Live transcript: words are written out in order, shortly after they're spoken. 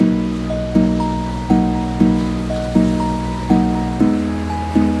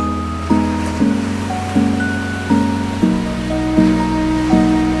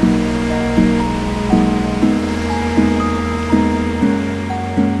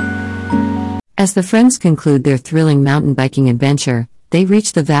As the friends conclude their thrilling mountain biking adventure, they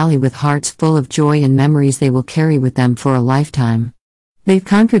reach the valley with hearts full of joy and memories they will carry with them for a lifetime. They've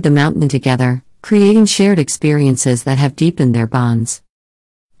conquered the mountain together, creating shared experiences that have deepened their bonds.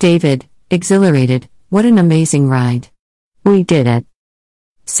 David, exhilarated, "What an amazing ride. We did it."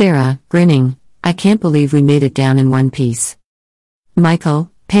 Sarah, grinning, "I can't believe we made it down in one piece."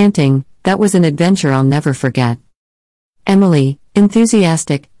 Michael, panting, "That was an adventure I'll never forget." Emily,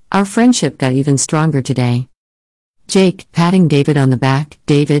 enthusiastic, "Our friendship got even stronger today." Jake, patting David on the back,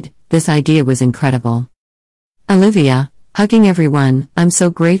 "David, this idea was incredible." Olivia, hugging everyone, "I'm so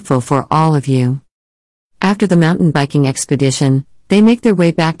grateful for all of you." After the mountain biking expedition, they make their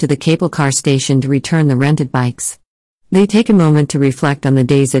way back to the cable car station to return the rented bikes. They take a moment to reflect on the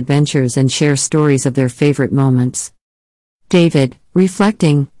day's adventures and share stories of their favorite moments. David,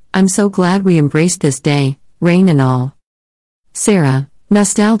 reflecting, "I'm so glad we embraced this day, rain and all." Sarah,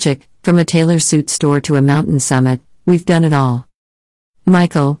 nostalgic, "From a tailor suit store to a mountain summit, we've done it all."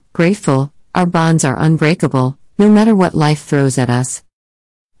 Michael, grateful, "Our bonds are unbreakable, no matter what life throws at us."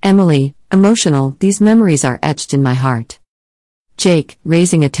 Emily, emotional, "These memories are etched in my heart." Jake,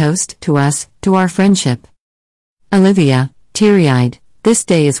 raising a toast, "To us, to our friendship." Olivia, teary-eyed, "This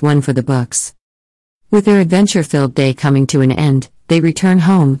day is one for the books." With their adventure-filled day coming to an end, they return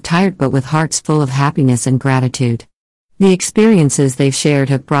home, tired but with hearts full of happiness and gratitude. The experiences they've shared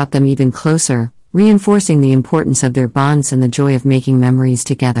have brought them even closer, reinforcing the importance of their bonds and the joy of making memories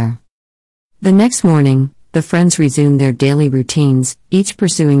together. The next morning, the friends resume their daily routines, each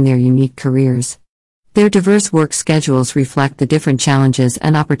pursuing their unique careers. Their diverse work schedules reflect the different challenges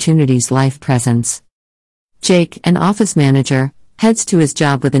and opportunities life presents. Jake, an office manager, heads to his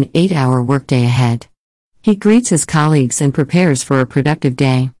job with an 8-hour workday ahead. He greets his colleagues and prepares for a productive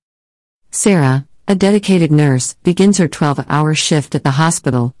day. Sarah, a dedicated nurse, begins her 12-hour shift at the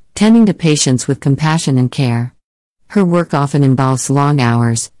hospital, tending to patients with compassion and care. Her work often involves long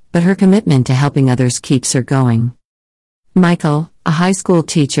hours, but her commitment to helping others keeps her going. Michael, a high school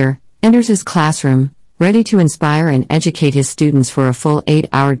teacher, enters his classroom, ready to inspire and educate his students for a full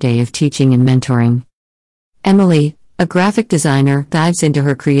 8-hour day of teaching and mentoring. Emily, a graphic designer, dives into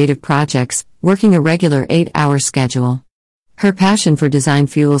her creative projects, working a regular 8-hour schedule. Her passion for design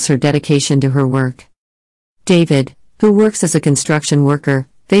fuels her dedication to her work. David, who works as a construction worker,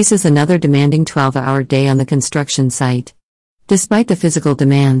 faces another demanding 12-hour day on the construction site. Despite the physical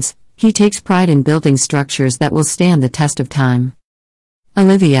demands, he takes pride in building structures that will stand the test of time.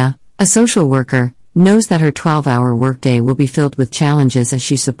 Olivia, a social worker, knows that her 12-hour workday will be filled with challenges as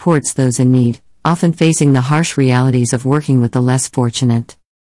she supports those in need, often facing the harsh realities of working with the less fortunate.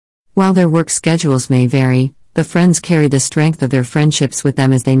 While their work schedules may vary, the friends carry the strength of their friendships with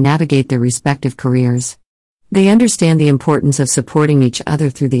them as they navigate their respective careers. They understand the importance of supporting each other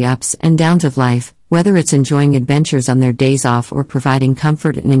through the ups and downs of life, whether it's enjoying adventures on their days off or providing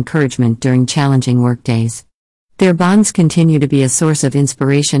comfort and encouragement during challenging workdays. Their bonds continue to be a source of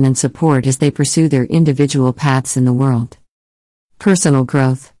inspiration and support as they pursue their individual paths in the world. Personal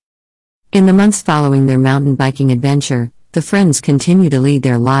growth. In the months following their mountain biking adventure, the friends continue to lead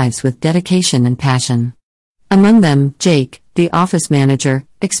their lives with dedication and passion. Among them, Jake, the office manager,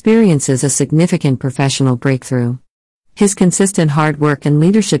 experiences a significant professional breakthrough. His consistent hard work and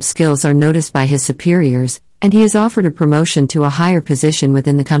leadership skills are noticed by his superiors, and he is offered a promotion to a higher position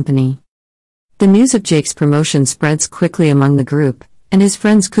within the company. The news of Jake's promotion spreads quickly among the group, and his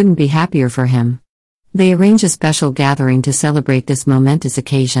friends couldn't be happier for him. They arrange a special gathering to celebrate this momentous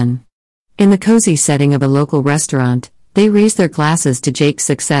occasion. In the cozy setting of a local restaurant, they raise their glasses to Jake's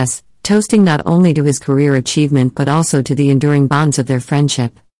success, toasting not only to his career achievement but also to the enduring bonds of their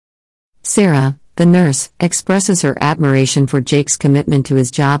friendship. Sarah, the nurse, expresses her admiration for Jake's commitment to his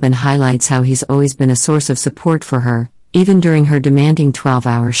job and highlights how he's always been a source of support for her, even during her demanding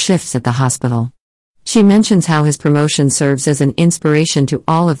 12-hour shifts at the hospital. She mentions how his promotion serves as an inspiration to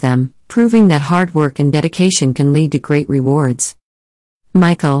all of them, proving that hard work and dedication can lead to great rewards.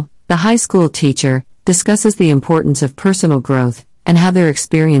 Michael, the high school teacher, discusses the importance of personal growth and how their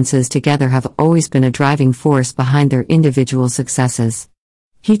experiences together have always been a driving force behind their individual successes.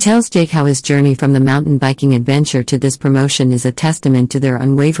 He tells Jake how his journey from the mountain biking adventure to this promotion is a testament to their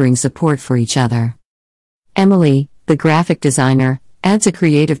unwavering support for each other. Emily, the graphic designer, adds a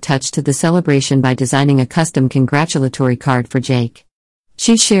creative touch to the celebration by designing a custom congratulatory card for Jake.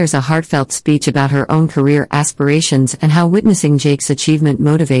 She shares a heartfelt speech about her own career aspirations and how witnessing Jake's achievement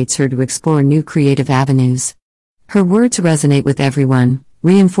motivates her to explore new creative avenues. Her words resonate with everyone,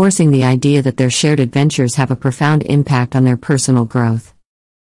 reinforcing the idea that their shared adventures have a profound impact on their personal growth.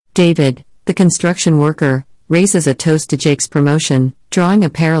 David, the construction worker, raises a toast to Jake's promotion, drawing a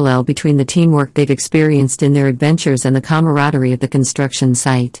parallel between the teamwork they've experienced in their adventures and the camaraderie of the construction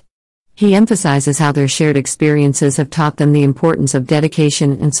site. He emphasizes how their shared experiences have taught them the importance of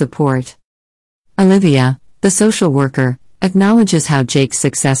dedication and support. Olivia, the social worker, acknowledges how Jake's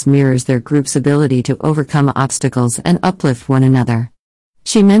success mirrors their group's ability to overcome obstacles and uplift one another.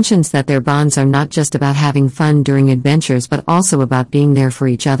 She mentions that their bonds are not just about having fun during adventures but also about being there for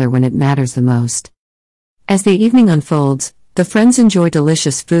each other when it matters the most. As the evening unfolds, the friends enjoy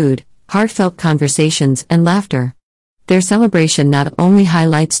delicious food, heartfelt conversations, and laughter. Their celebration not only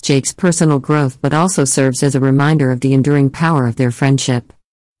highlights Jake's personal growth but also serves as a reminder of the enduring power of their friendship.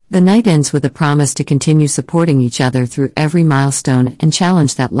 The night ends with a promise to continue supporting each other through every milestone and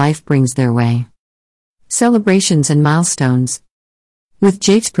challenge that life brings their way. Celebrations and milestones. With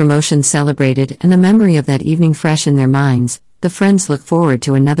Jake's promotion celebrated and the memory of that evening fresh in their minds, the friends look forward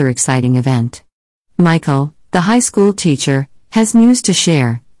to another exciting event. Michael, the high school teacher, has news to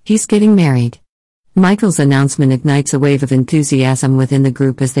share: he's getting married. Michael's announcement ignites a wave of enthusiasm within the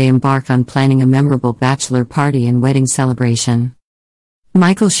group as they embark on planning a memorable bachelor party and wedding celebration.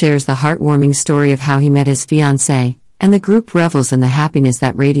 Michael shares the heartwarming story of how he met his fiancée, and the group revels in the happiness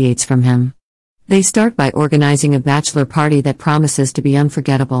that radiates from him. They start by organizing a bachelor party that promises to be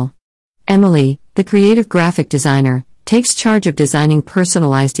unforgettable. Emily, the creative graphic designer, takes charge of designing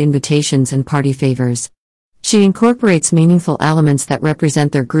personalized invitations and party favors. She incorporates meaningful elements that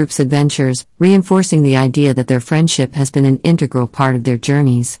represent their group's adventures, reinforcing the idea that their friendship has been an integral part of their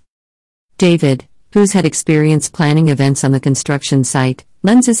journeys. David, who's had experience planning events on the construction site,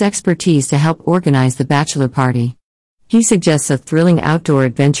 lends his expertise to help organize the bachelor party. He suggests a thrilling outdoor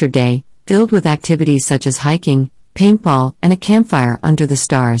adventure day, filled with activities such as hiking, paintball, and a campfire under the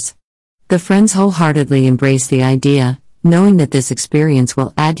stars. The friends wholeheartedly embrace the idea, knowing that this experience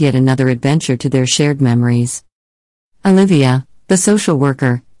will add yet another adventure to their shared memories. Olivia, the social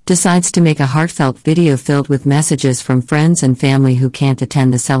worker, decides to make a heartfelt video filled with messages from friends and family who can't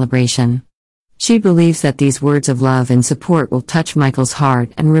attend the celebration. She believes that these words of love and support will touch Michael's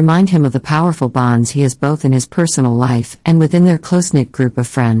heart and remind him of the powerful bonds he has both in his personal life and within their close-knit group of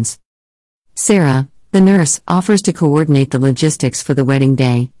friends. Sarah, the nurse, offers to coordinate the logistics for the wedding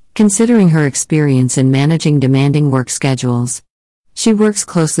day, considering her experience in managing demanding work schedules. She works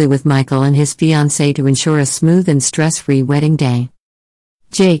closely with Michael and his fiancée to ensure a smooth and stress-free wedding day.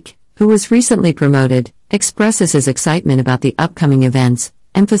 Jake, who was recently promoted, expresses his excitement about the upcoming events,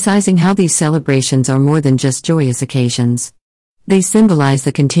 emphasizing how these celebrations are more than just joyous occasions. They symbolize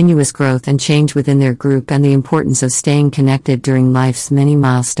the continuous growth and change within their group and the importance of staying connected during life's many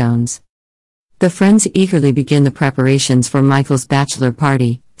milestones. The friends eagerly begin the preparations for Michael's bachelor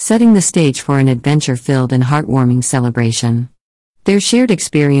party, setting the stage for an adventure-filled and heartwarming celebration. Their shared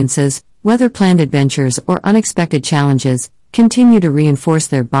experiences, whether planned adventures or unexpected challenges, continue to reinforce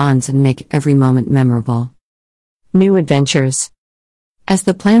their bonds and make every moment memorable. New adventures. As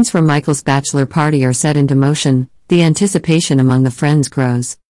the plans for Michael's bachelor party are set into motion, the anticipation among the friends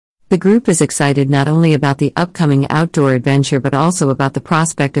grows. The group is excited not only about the upcoming outdoor adventure but also about the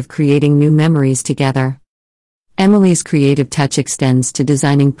prospect of creating new memories together. Emily's creative touch extends to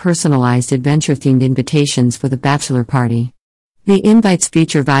designing personalized adventure-themed invitations for the bachelor party. The invites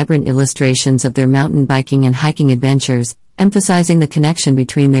feature vibrant illustrations of their mountain biking and hiking adventures, emphasizing the connection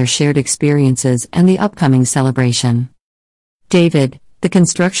between their shared experiences and the upcoming celebration. David, the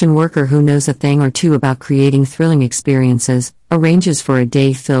construction worker who knows a thing or two about creating thrilling experiences, arranges for a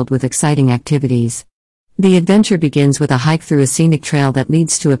day filled with exciting activities. The adventure begins with a hike through a scenic trail that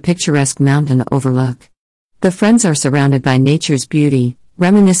leads to a picturesque mountain overlook. The friends are surrounded by nature's beauty,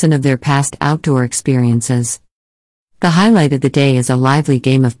 reminiscent of their past outdoor experiences. The highlight of the day is a lively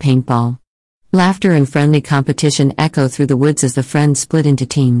game of paintball. Laughter and friendly competition echo through the woods as the friends split into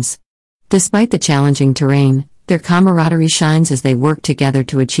teams. Despite the challenging terrain, their camaraderie shines as they work together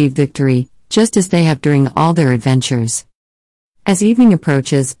to achieve victory, just as they have during all their adventures. As evening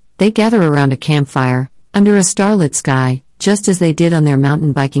approaches, they gather around a campfire, under a starlit sky, just as they did on their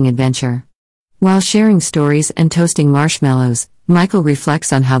mountain biking adventure. While sharing stories and toasting marshmallows, Michael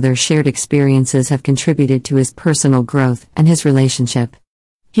reflects on how their shared experiences have contributed to his personal growth and his relationship.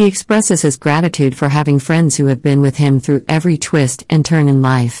 He expresses his gratitude for having friends who have been with him through every twist and turn in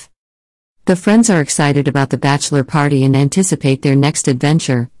life. The friends are excited about the bachelor party and anticipate their next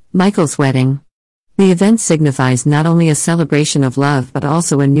adventure, Michael's wedding. The event signifies not only a celebration of love but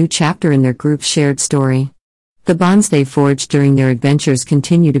also a new chapter in their group's shared story. The bonds they forged during their adventures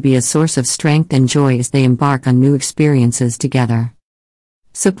continue to be a source of strength and joy as they embark on new experiences together.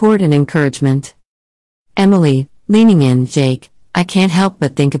 Support and encouragement. Emily, leaning in: Jake, I can't help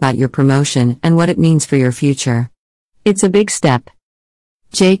but think about your promotion and what it means for your future. It's a big step.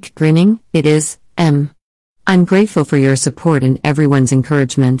 Jake, grinning, it is, I'm grateful for your support and everyone's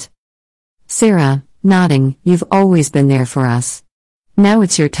encouragement. Sarah, nodding, you've always been there for us. Now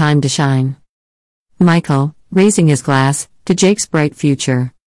it's your time to shine. Michael, raising his glass, to Jake's bright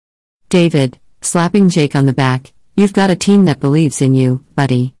future. David, slapping Jake on the back, you've got a team that believes in you,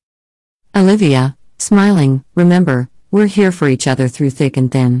 buddy. Olivia, smiling, remember, we're here for each other through thick and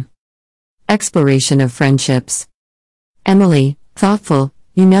thin. Exploration of friendships. Emily, thoughtful,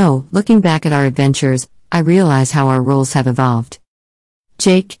 looking back at our adventures, I realize how our roles have evolved.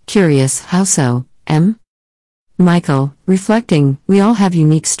 Jake, curious, how so, Em? Michael, reflecting, we all have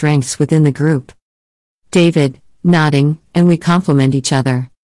unique strengths within the group. David, nodding, and we complement each other.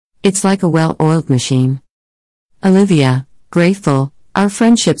 It's like a well-oiled machine. Olivia, grateful, our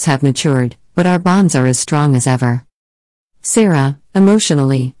friendships have matured, but our bonds are as strong as ever. Sarah,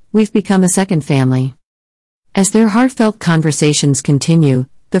 emotionally, we've become a second family. As their heartfelt conversations continue,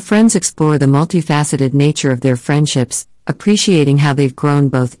 the friends explore the multifaceted nature of their friendships, appreciating how they've grown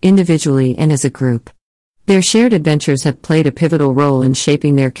both individually and as a group. Their shared adventures have played a pivotal role in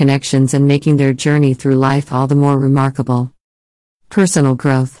shaping their connections and making their journey through life all the more remarkable. Personal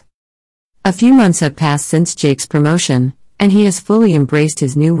growth. A few months have passed since Jake's promotion, and he has fully embraced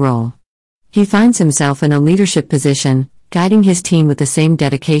his new role. He finds himself in a leadership position, guiding his team with the same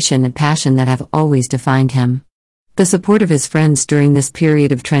dedication and passion that have always defined him. The support of his friends during this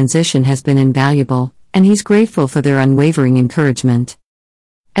period of transition has been invaluable, and he's grateful for their unwavering encouragement.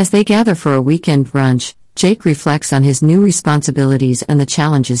 As they gather for a weekend brunch, Jake reflects on his new responsibilities and the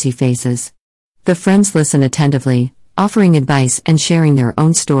challenges he faces. The friends listen attentively, offering advice and sharing their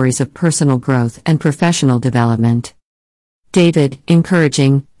own stories of personal growth and professional development. David,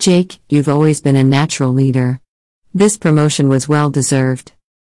 encouraging, Jake, you've always been a natural leader. This promotion was well deserved.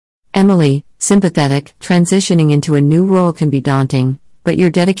 Emily, sympathetic, transitioning into a new role can be daunting, but your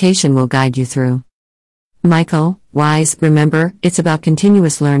dedication will guide you through. Michael, wise, remember, it's about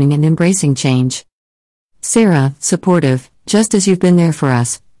continuous learning and embracing change. Sarah, supportive, just as you've been there for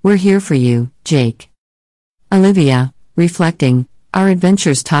us, we're here for you, Jake. Olivia, reflecting, our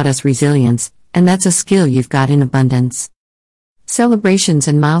adventures taught us resilience, and that's a skill you've got in abundance. Celebrations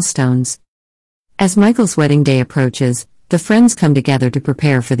and milestones. As Michael's wedding day approaches, the friends come together to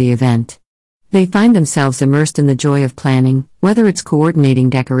prepare for the event. They find themselves immersed in the joy of planning, whether it's coordinating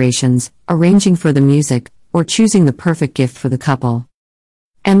decorations, arranging for the music, or choosing the perfect gift for the couple.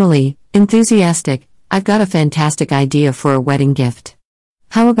 Emily, enthusiastic, I've got a fantastic idea for a wedding gift.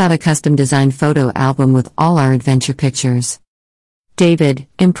 How about a custom-designed photo album with all our adventure pictures? David,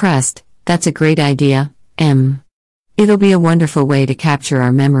 impressed, that's a great idea, Em. It'll be a wonderful way to capture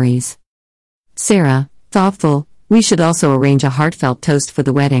our memories. Sarah, thoughtful, we should also arrange a heartfelt toast for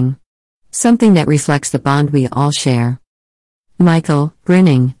the wedding. Something that reflects the bond we all share. Michael,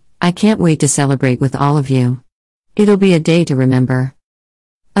 grinning, I can't wait to celebrate with all of you. It'll be a day to remember.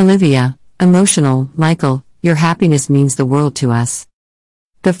 Olivia, emotional, Michael, your happiness means the world to us.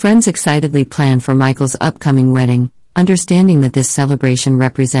 The friends excitedly plan for Michael's upcoming wedding, understanding that this celebration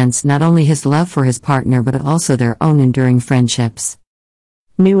represents not only his love for his partner but also their own enduring friendships.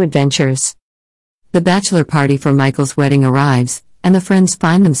 New adventures. The bachelor party for Michael's wedding arrives, and the friends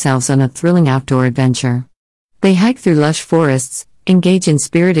find themselves on a thrilling outdoor adventure. They hike through lush forests, engage in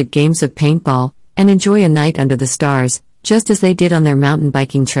spirited games of paintball, and enjoy a night under the stars, just as they did on their mountain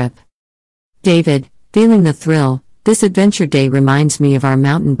biking trip. David, feeling the thrill, this adventure day reminds me of our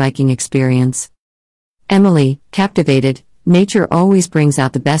mountain biking experience. Emily, captivated, nature always brings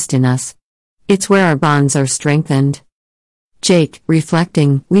out the best in us. It's where our bonds are strengthened. Jake,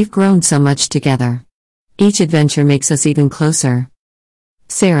 reflecting, we've grown so much together. Each adventure makes us even closer.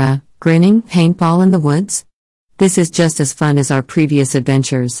 Sarah, grinning, paintball in the woods? This is just as fun as our previous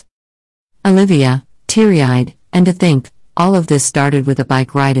adventures. Olivia, teary-eyed, and to think, all of this started with a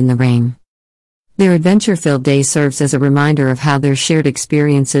bike ride in the rain. Their adventure-filled day serves as a reminder of how their shared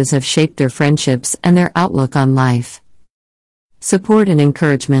experiences have shaped their friendships and their outlook on life. Support and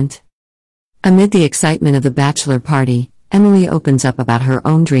encouragement. Amid the excitement of the bachelor party, Emily opens up about her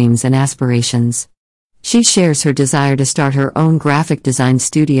own dreams and aspirations. She shares her desire to start her own graphic design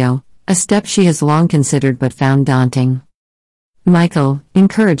studio, a step she has long considered but found daunting. Michael,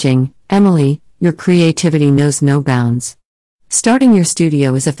 encouraging, Emily, your creativity knows no bounds. Starting your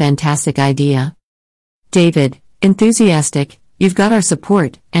studio is a fantastic idea. David, enthusiastic, you've got our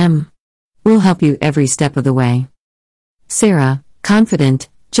support, Em. We'll help you every step of the way. Sarah, confident,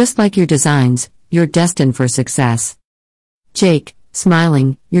 just like your designs, you're destined for success. Jake,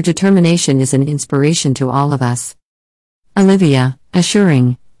 smiling, your determination is an inspiration to all of us. Olivia,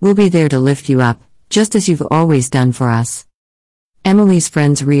 assuring, we'll be there to lift you up, just as you've always done for us. Emily's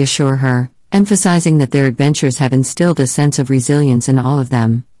friends reassure her, emphasizing that their adventures have instilled a sense of resilience in all of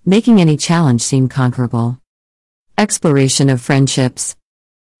them, making any challenge seem conquerable. Exploration of friendships.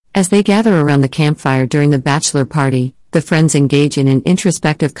 As they gather around the campfire during the bachelor party, the friends engage in an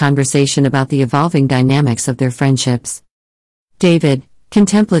introspective conversation about the evolving dynamics of their friendships. David,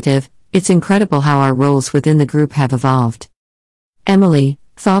 contemplative, it's incredible how our roles within the group have evolved. Emily,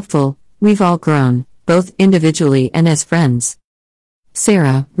 thoughtful, we've all grown, both individually and as friends.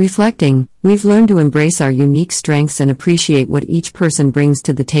 Sarah, reflecting, we've learned to embrace our unique strengths and appreciate what each person brings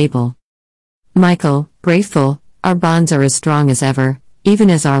to the table. Michael, grateful, our bonds are as strong as ever, even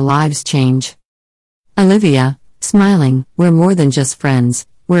as our lives change. Olivia, smiling, we're more than just friends,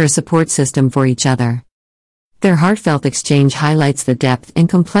 we're a support system for each other. Their heartfelt exchange highlights the depth and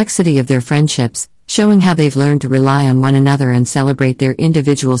complexity of their friendships, showing how they've learned to rely on one another and celebrate their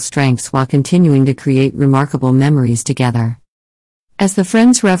individual strengths while continuing to create remarkable memories together. As the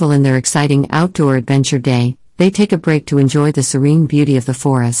friends revel in their exciting outdoor adventure day, they take a break to enjoy the serene beauty of the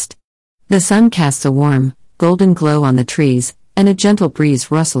forest. The sun casts a warm, golden glow on the trees, and a gentle breeze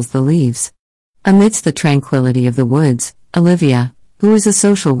rustles the leaves. Amidst the tranquility of the woods, Olivia, who is a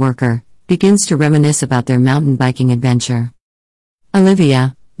social worker, begins to reminisce about their mountain biking adventure.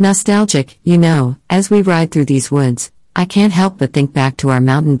 Olivia, nostalgic, as we ride through these woods, I can't help but think back to our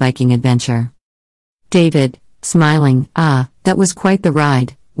mountain biking adventure. David, smiling, that was quite the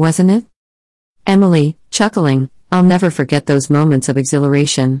ride, wasn't it? Emily, chuckling, I'll never forget those moments of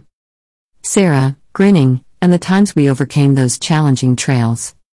exhilaration. Sarah, grinning, and the times we overcame those challenging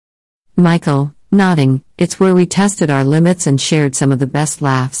trails. Michael, nodding, it's where we tested our limits and shared some of the best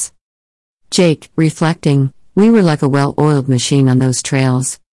laughs. Jake, reflecting, we were like a well-oiled machine on those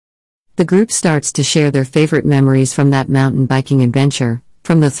trails. The group starts to share their favorite memories from that mountain biking adventure,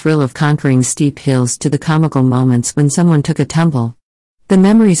 from the thrill of conquering steep hills to the comical moments when someone took a tumble. The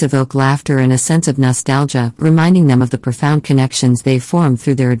memories evoke laughter and a sense of nostalgia, reminding them of the profound connections they've formed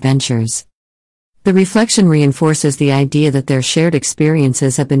through their adventures. The reflection reinforces the idea that their shared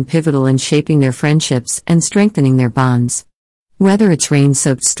experiences have been pivotal in shaping their friendships and strengthening their bonds. Whether it's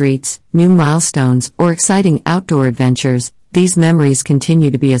rain-soaked streets, new milestones, or exciting outdoor adventures, these memories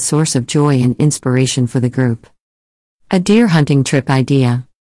continue to be a source of joy and inspiration for the group. A deer hunting trip idea.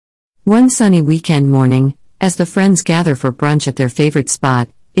 One sunny weekend morning, as the friends gather for brunch at their favorite spot,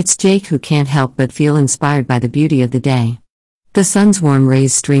 it's Jake who can't help but feel inspired by the beauty of the day. The sun's warm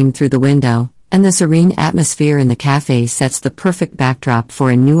rays stream through the window, and the serene atmosphere in the cafe sets the perfect backdrop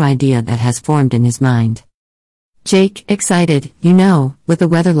for a new idea that has formed in his mind. Jake, excited, with the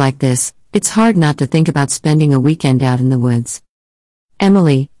weather like this, it's hard not to think about spending a weekend out in the woods.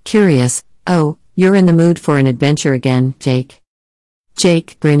 Emily, curious, oh, you're in the mood for an adventure again, Jake?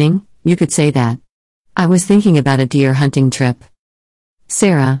 Jake, grinning, you could say that. I was thinking about a deer hunting trip.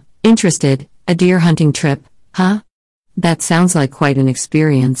 Sarah, interested, a deer hunting trip, huh? That sounds like quite an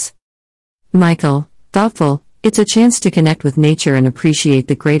experience. Michael, thoughtful, it's a chance to connect with nature and appreciate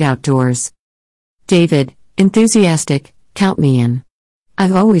the great outdoors. David, enthusiastic, count me in.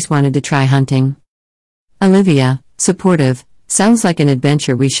 I've always wanted to try hunting. Olivia, supportive, sounds like an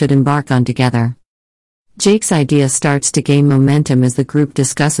adventure we should embark on together. Jake's idea starts to gain momentum as the group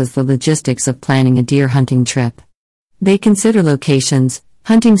discusses the logistics of planning a deer hunting trip. They consider locations,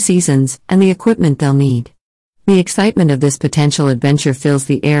 hunting seasons, and the equipment they'll need. The excitement of this potential adventure fills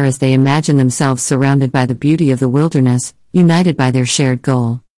the air as they imagine themselves surrounded by the beauty of the wilderness, united by their shared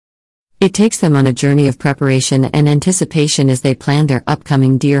goal. It takes them on a journey of preparation and anticipation as they plan their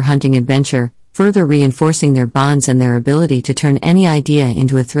upcoming deer hunting adventure, further reinforcing their bonds and their ability to turn any idea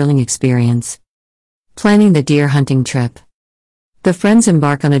into a thrilling experience. Planning the deer hunting trip. The friends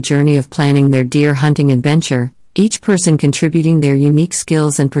embark on a journey of planning their deer hunting adventure, each person contributing their unique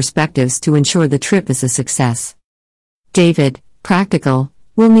skills and perspectives to ensure the trip is a success. David, practical,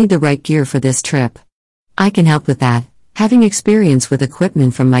 we'll need the right gear for this trip. I can help with that, having experience with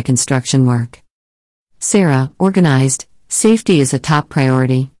equipment from my construction work. Sarah, organized, safety is a top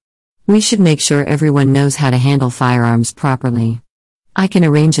priority. We should make sure everyone knows how to handle firearms properly. I can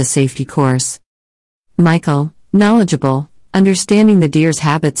arrange a safety course. Michael, knowledgeable, understanding the deer's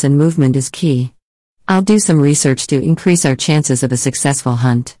habits and movement is key. I'll do some research to increase our chances of a successful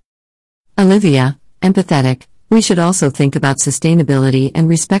hunt. Olivia, empathetic, we should also think about sustainability and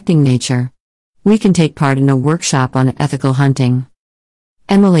respecting nature. We can take part in a workshop on ethical hunting.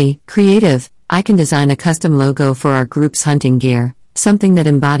 Emily, creative, I can design a custom logo for our group's hunting gear, something that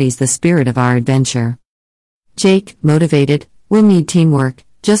embodies the spirit of our adventure. Jake, motivated, we'll need teamwork,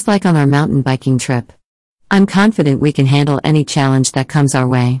 just like on our mountain biking trip. I'm confident we can handle any challenge that comes our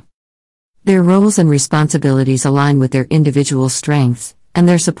way. Their roles and responsibilities align with their individual strengths, and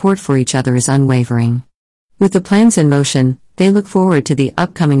their support for each other is unwavering. With the plans in motion, they look forward to the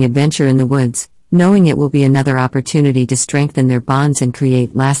upcoming adventure in the woods, knowing it will be another opportunity to strengthen their bonds and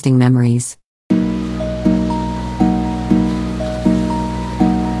create lasting memories.